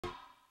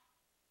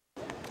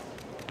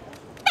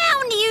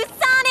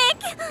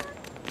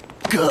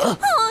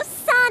Oh,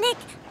 Sonic!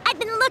 I've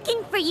been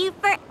looking for you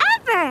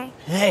forever!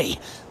 Hey,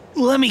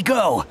 let me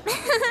go.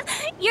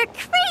 You're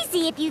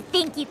crazy if you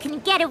think you can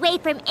get away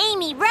from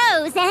Amy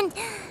Rose and...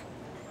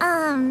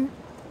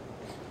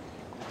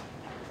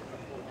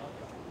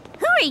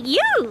 Who are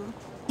you?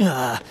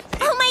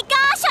 Oh my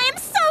gosh, I am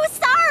so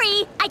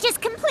sorry! I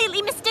just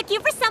completely mistook you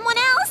for someone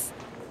else.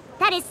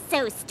 That is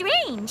so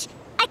strange.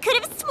 I could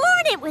have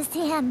sworn it was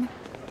him.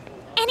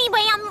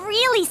 Anyway, I'm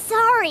really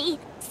sorry.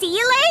 See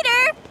you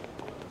later!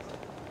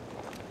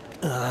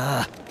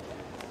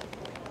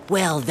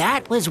 Well,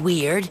 that was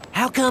weird.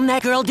 How come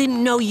that girl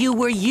didn't know you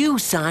were you,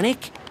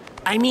 Sonic?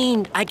 I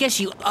mean, I guess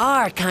you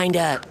are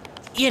kinda,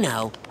 you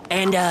know,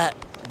 and,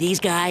 these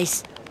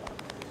guys?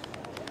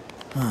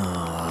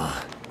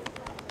 Oh,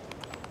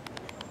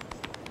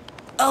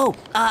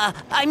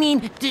 I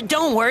mean,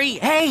 don't worry.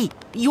 Hey,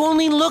 you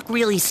only look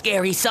really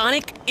scary,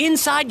 Sonic.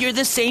 Inside, you're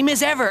the same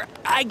as ever.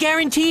 I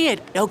guarantee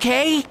it,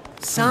 okay?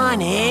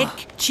 Sonic,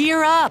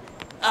 cheer up.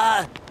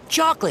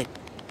 Chocolate.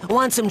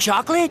 Want some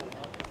chocolate?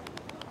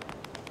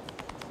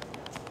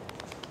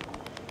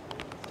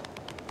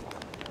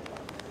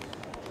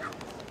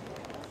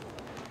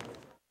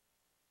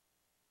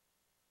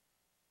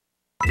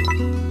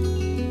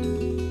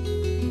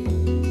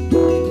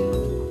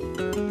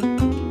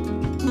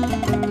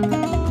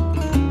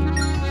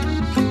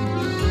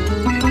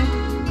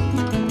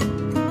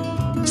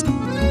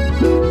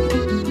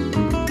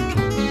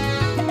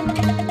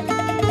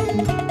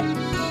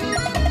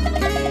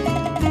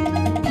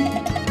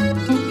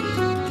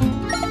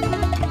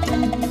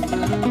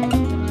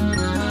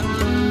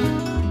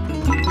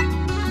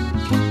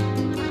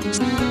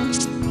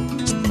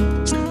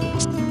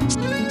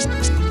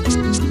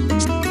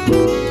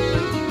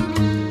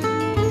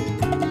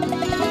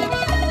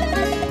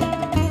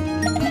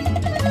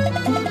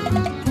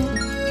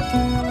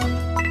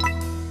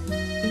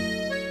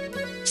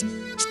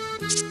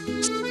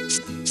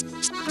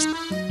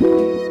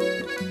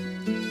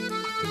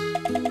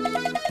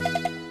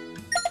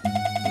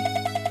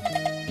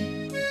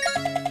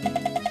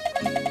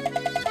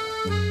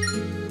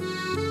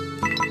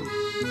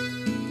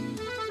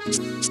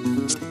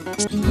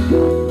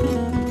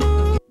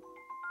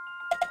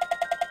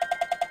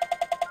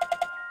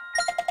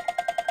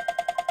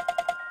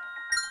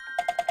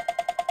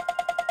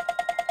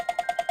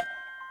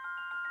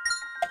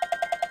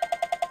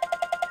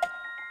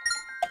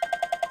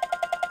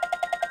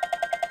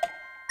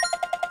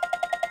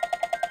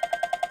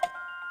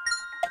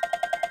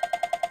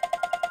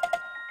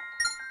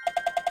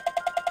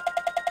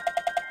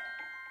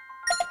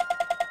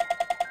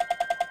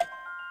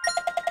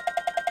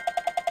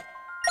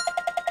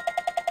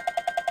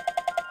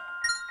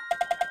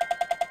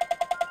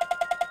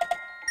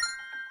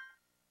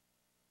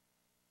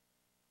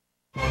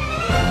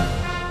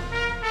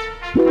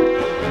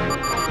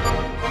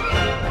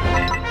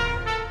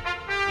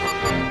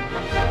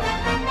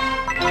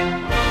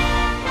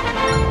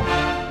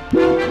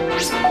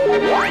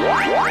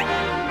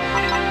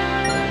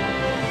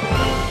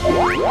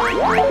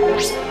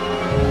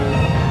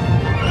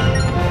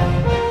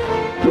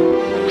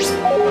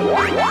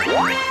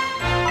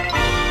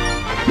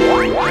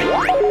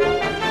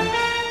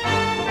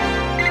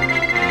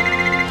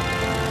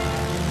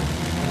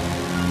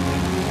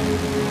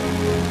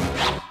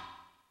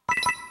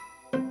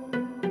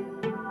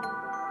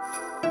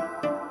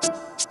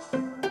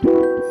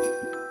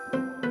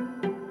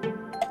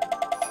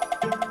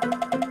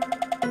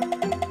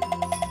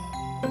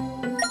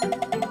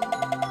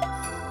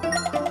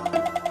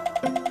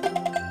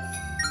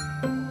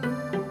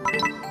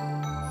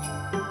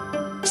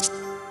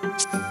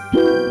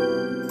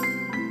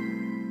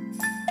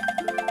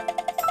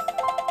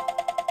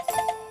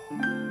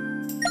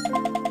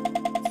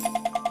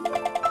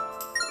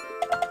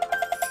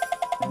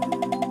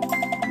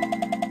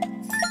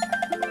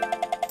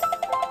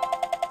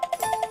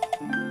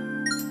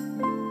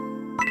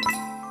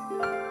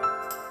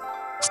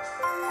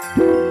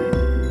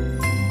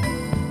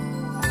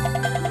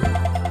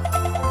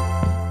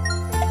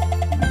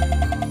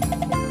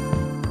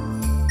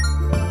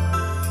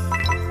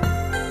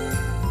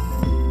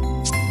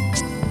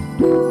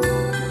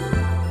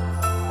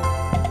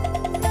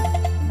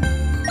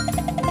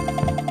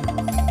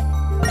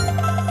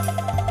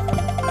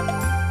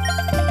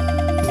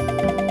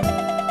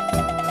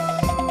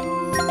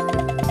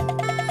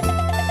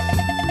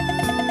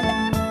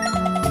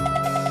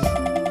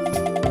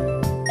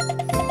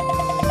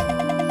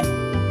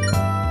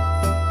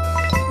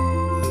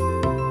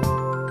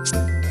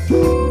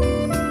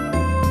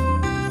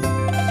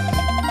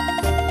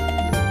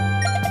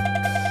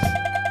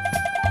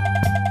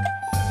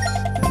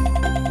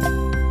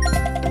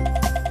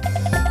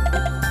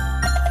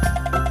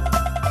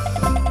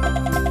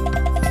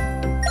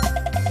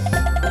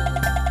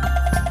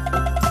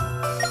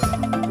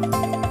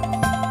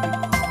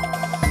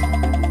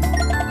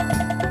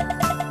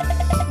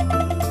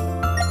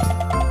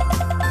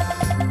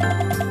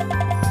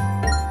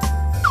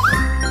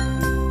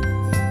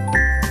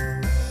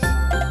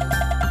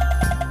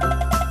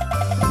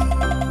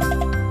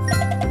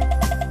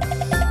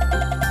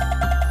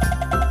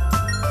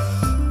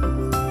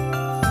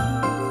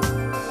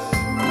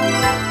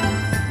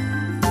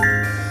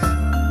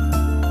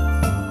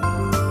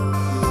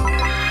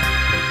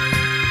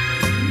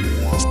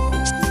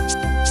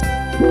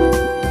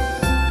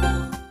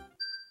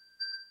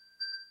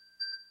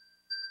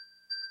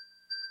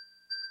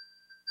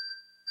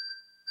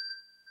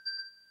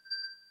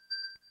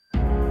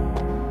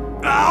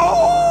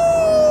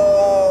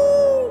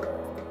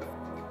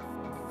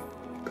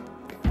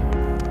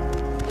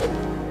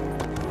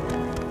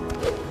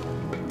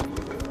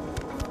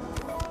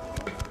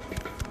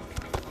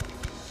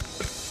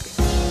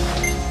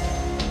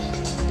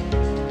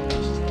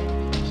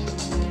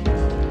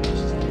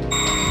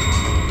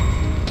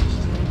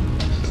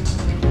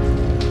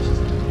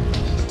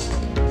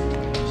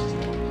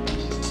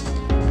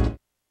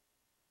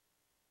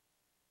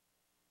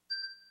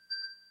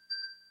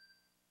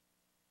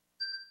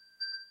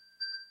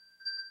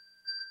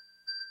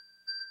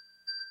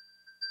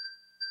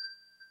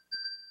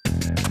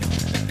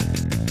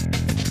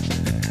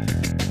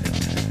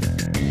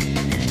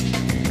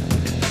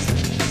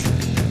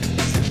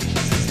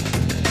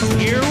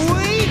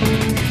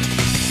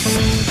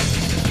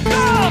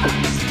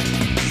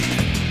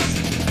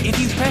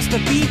 press the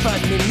B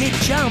button in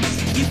mid-jump,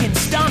 you can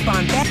stomp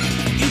on that.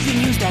 You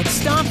can use that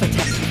stomp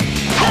attack.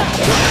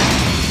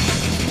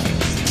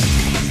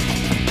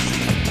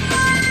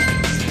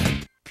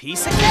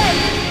 Piece of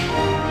cake!